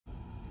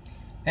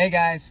Hey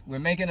guys, we're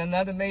making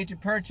another major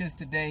purchase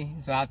today,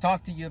 so I'll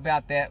talk to you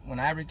about that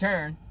when I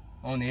return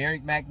on the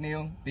Eric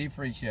McNeal Be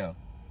Free Show.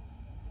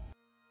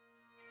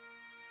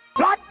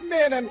 Black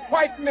men and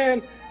white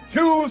men,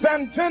 Jews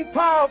and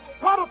Gentiles,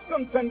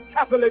 Protestants and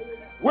Catholics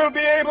will be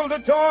able to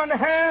join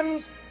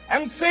hands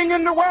and sing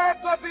in the words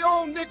of the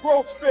old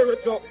Negro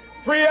spiritual,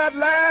 free at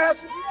last,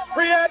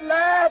 free at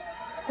last.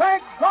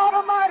 Thank God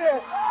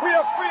Almighty, we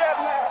are free at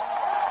last.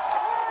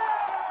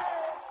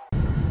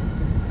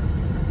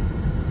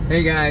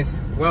 Hey guys,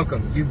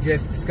 welcome. You've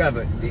just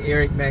discovered the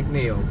Eric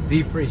McNeal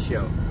Be Free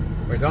Show,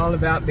 where it's all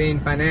about being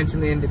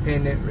financially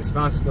independent,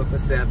 responsible for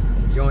self,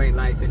 enjoying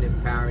life and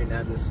empowering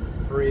others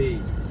free.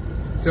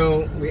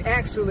 So we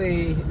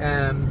actually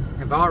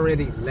have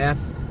already left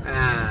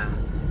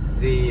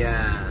the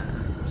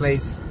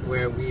place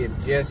where we had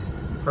just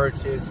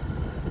purchased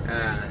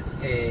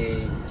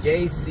a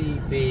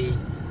JCB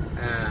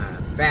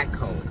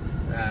Backhoe.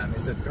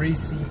 It's a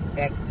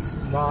 3CX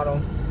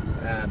model.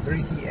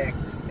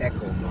 3CX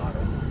Echo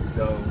model.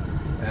 So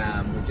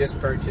we just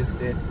purchased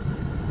it.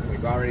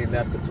 We've already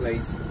left the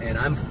place, and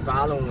I'm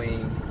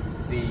following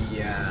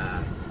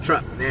the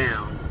truck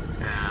now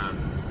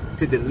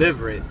to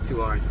deliver it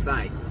to our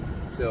site.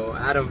 So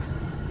out of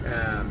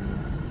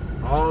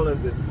all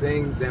of the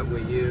things that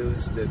we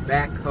use, the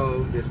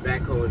backhoe, this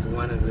backhoe is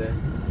one of the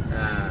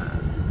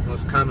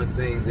most common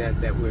things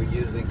that we're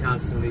using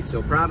constantly.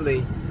 So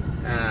probably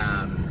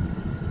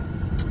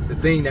the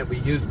thing that we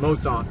use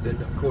most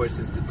often, of course,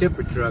 is the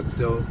tipper truck.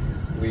 So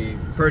we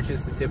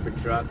purchased the tipper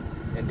truck,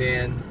 and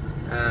then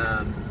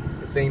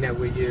the thing that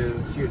we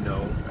use, you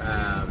know,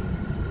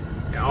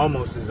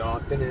 almost as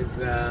often is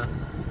the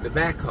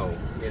backhoe,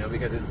 you know,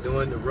 because it's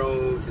doing the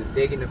roads, it's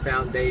digging the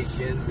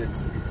foundations,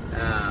 it's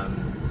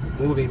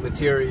moving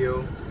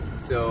material.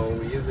 So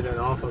we use it an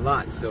awful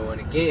lot. So, and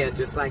again,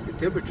 just like the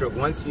tipper truck,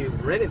 once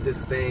you've rented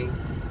this thing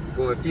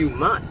for a few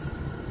months,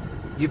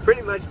 you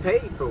pretty much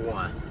paid for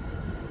one.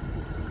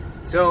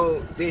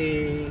 So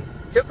the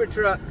tipper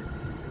truck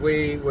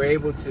we were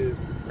able to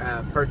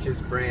purchase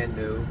brand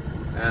new,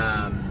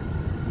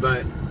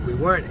 but we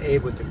weren't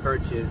able to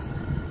purchase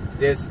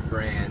this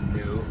brand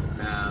new.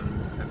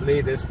 I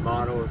believe this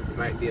model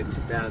might be a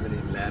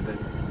 2011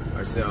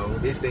 or so.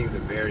 These things are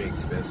very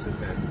expensive,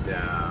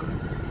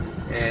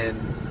 and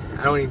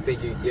I don't even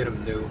think you can get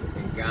them new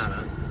in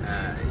Ghana,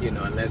 you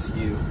know, unless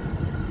you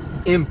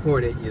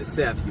import it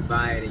yourself. You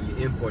buy it and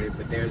you import it,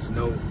 but there's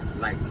no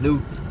like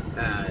new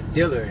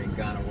dealer in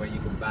Ghana where you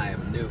can buy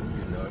them new.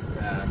 You know,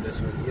 this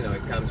one, you know,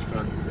 it comes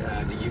from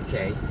the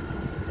UK,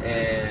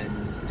 and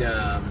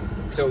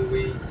so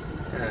we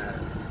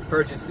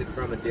purchased it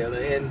from a dealer.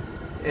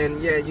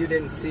 And yeah, you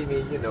didn't see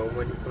me, you know,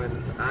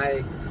 when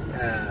I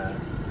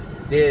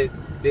did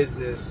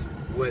business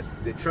with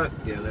the truck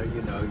dealer.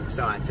 You know, you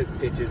saw I took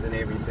pictures and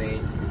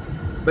everything.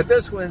 But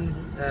this one,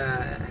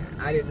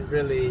 I didn't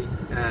really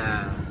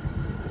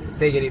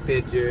take any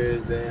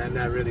pictures. I'm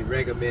not really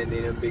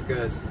recommending them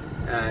because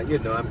you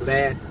know, I'm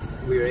glad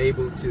we were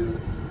able to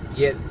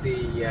get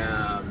the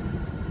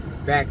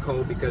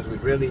backhoe because we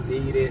really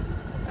need it,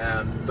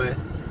 but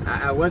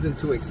I wasn't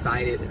too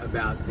excited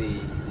about the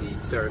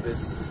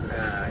service,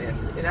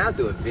 and I'll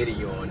do a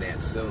video on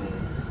that soon,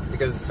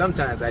 because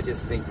sometimes I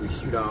just think we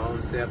shoot our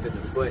own self in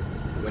the foot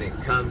when it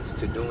comes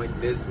to doing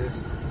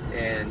business,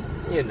 and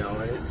you know,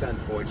 it's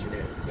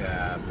unfortunate,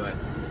 but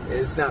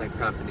it's not a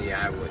company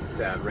I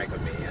would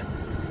recommend.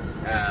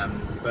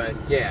 But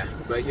yeah,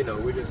 but you know,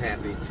 we're just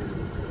happy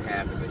to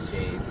have the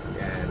machine,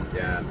 and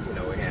you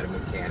know, we had a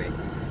mechanic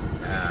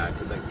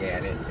to look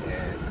at it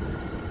and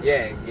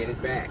yeah, and get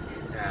it back.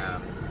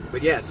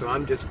 But yeah, so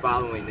I'm just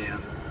following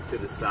them to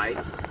the site,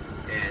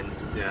 and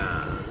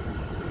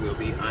we'll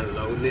be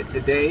unloading it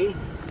today.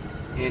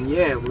 And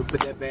yeah, we'll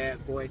put that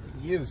bad boy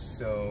to use.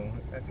 So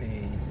let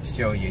me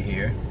show you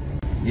here.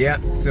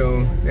 Yep,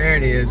 so there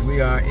it is.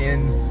 We are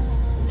in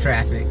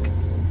traffic,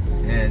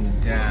 and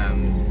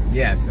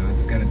yeah, so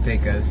it's gonna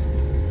take us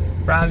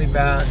probably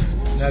about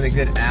another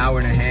good hour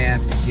and a half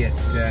to get,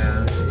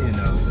 you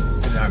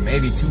know, or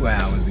maybe 2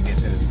 hours to get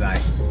to the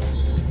site.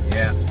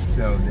 Yeah,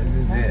 so this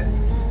is it.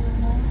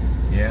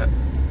 Yeah.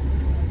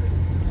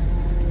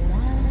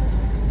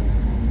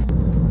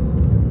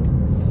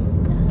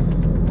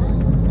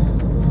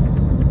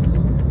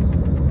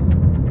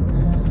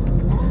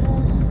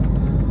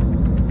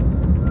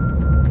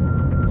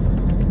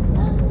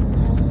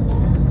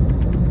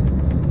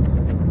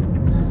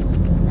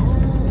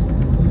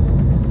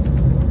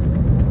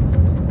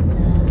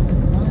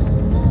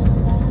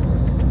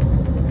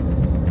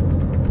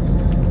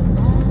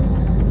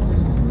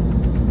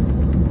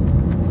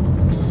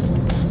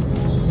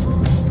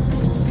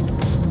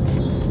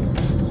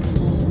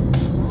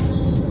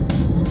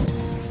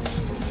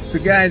 So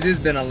guys, it's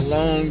been a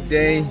long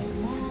day.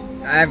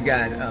 I've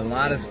got a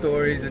lot of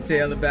stories to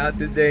tell about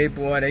today.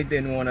 Boy, they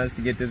didn't want us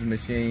to get this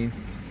machine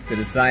to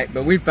the site,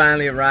 but we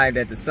finally arrived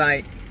at the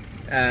site.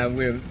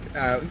 Well,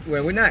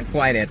 we're not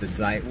quite at the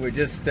site. We're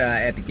just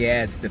at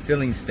the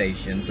filling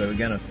station. So we're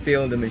gonna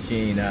fill the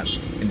machine up,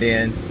 and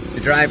then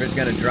the driver's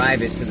gonna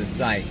drive it to the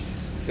site.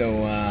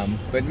 So,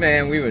 but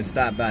man, we were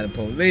stopped by the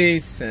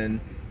police,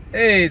 and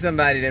hey,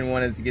 somebody didn't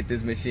want us to get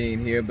this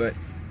machine here, but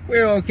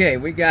we're okay.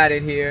 We got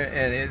it here,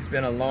 and it's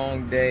been a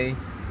long day,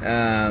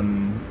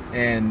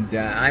 and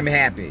I'm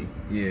happy,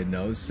 you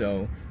know.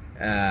 So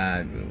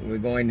we're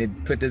going to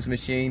put this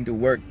machine to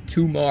work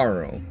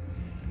tomorrow,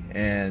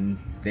 and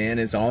then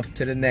it's off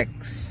to the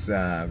next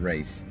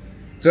race.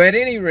 So at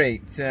any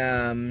rate,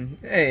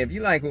 hey, if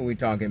you like what we're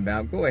talking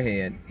about, go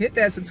ahead, hit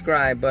that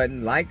subscribe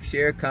button, like,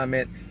 share,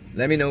 comment.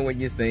 Let me know what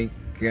you think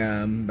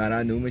about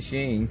our new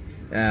machine.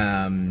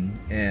 Yeah.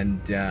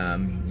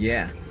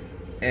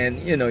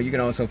 And, you know, you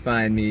can also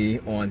find me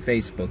on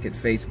Facebook at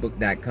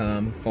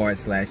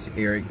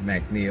facebook.com/Eric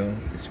McNeal.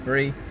 It's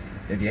free.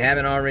 If you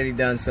haven't already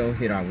done so,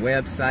 hit our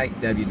website,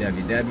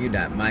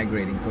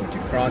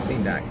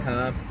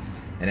 www.migratingculturecrossing.com.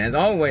 And as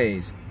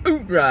always,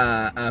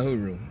 Ooorahhh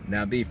Uhuru.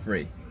 Now be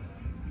free.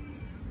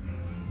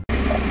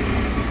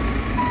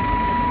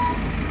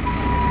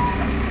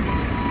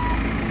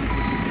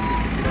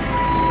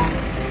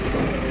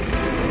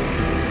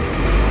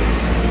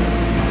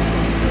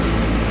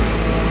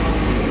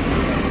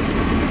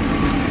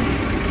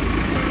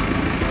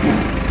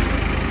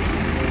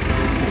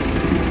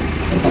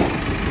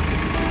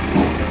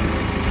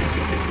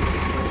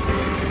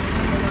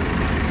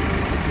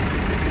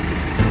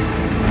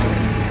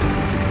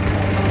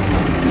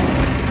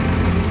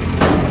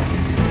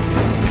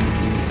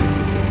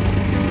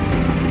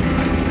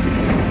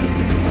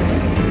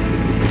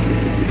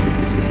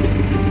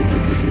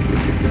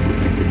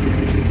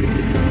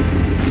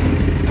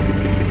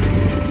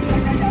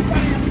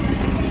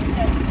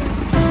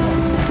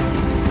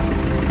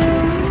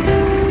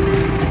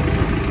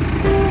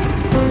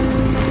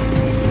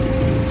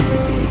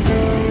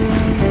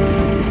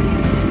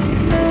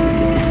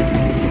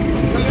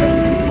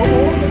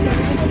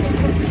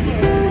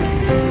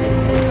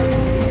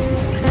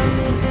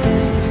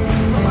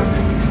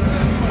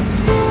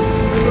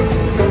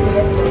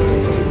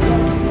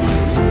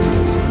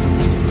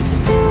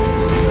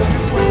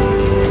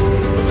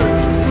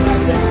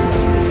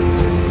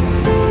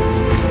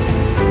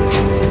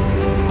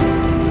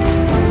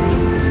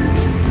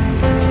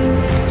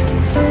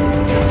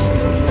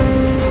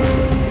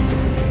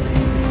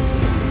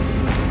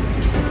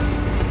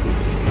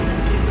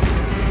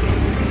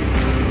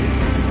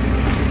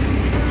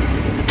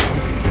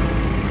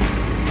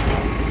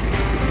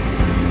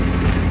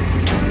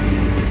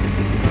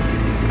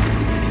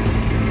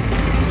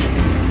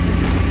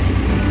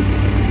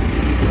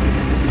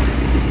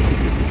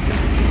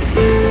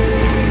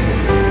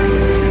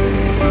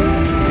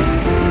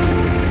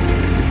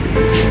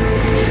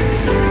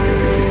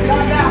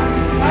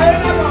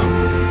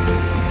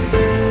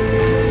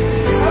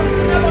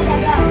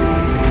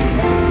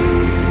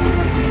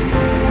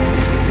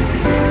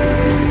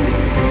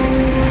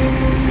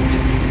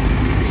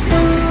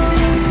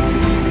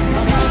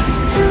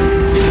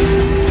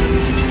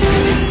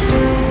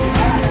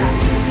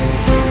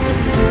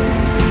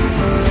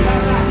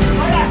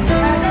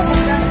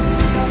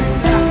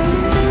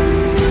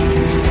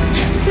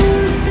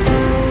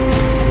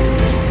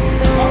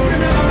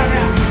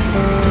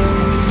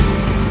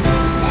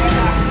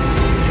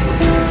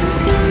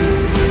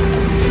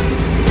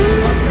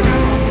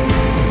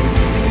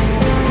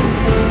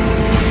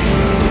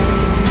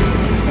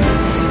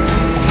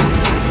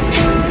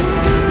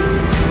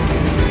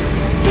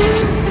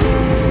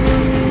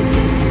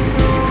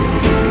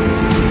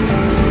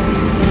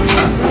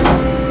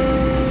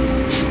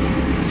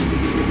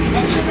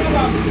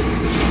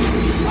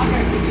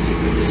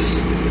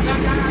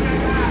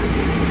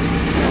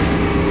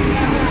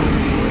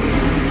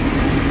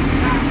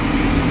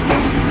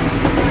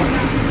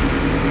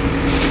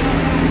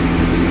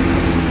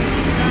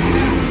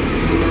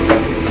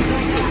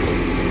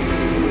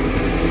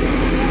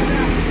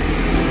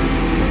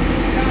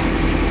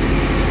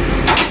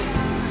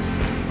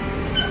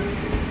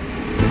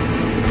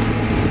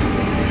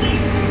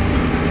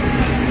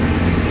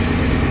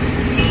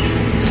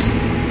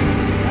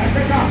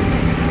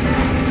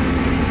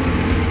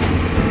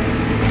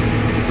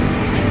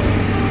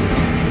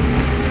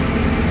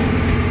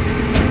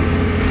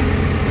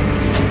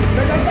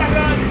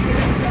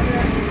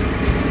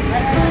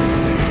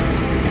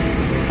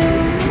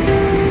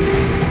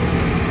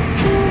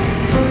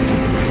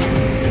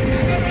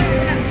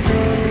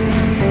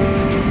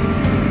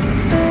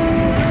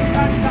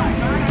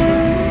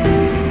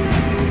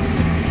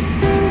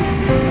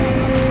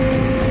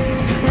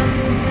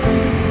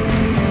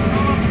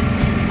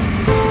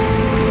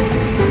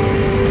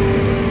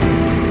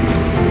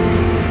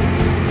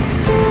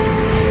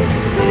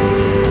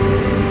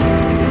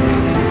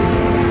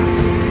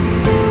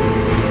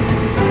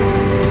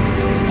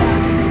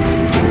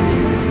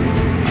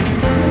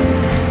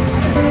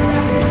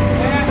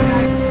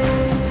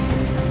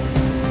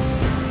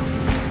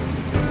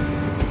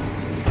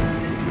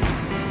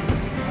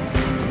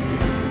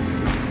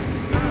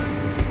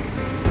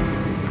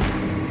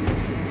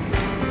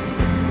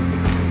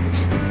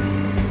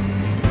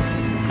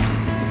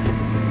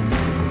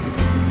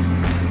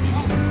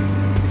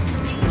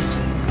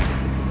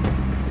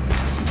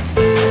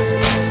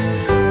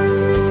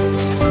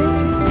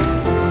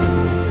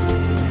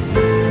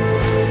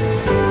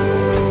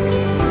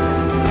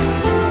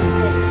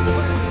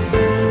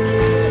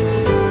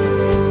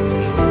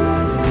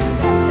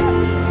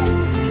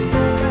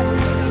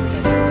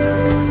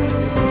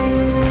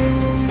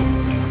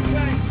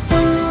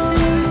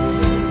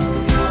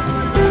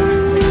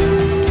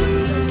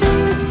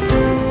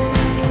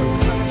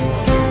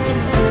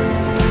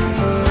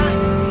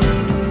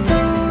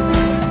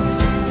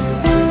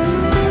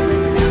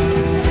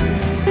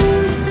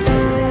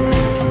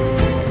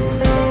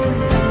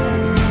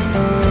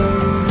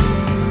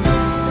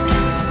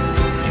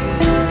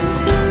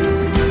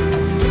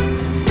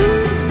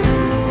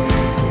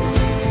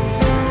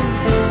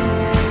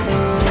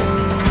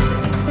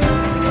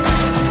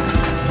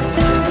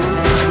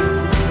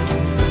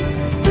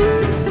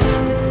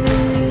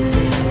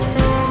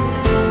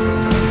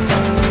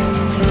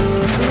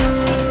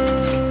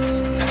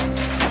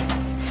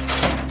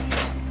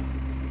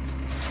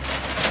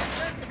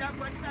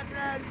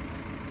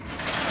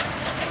 man.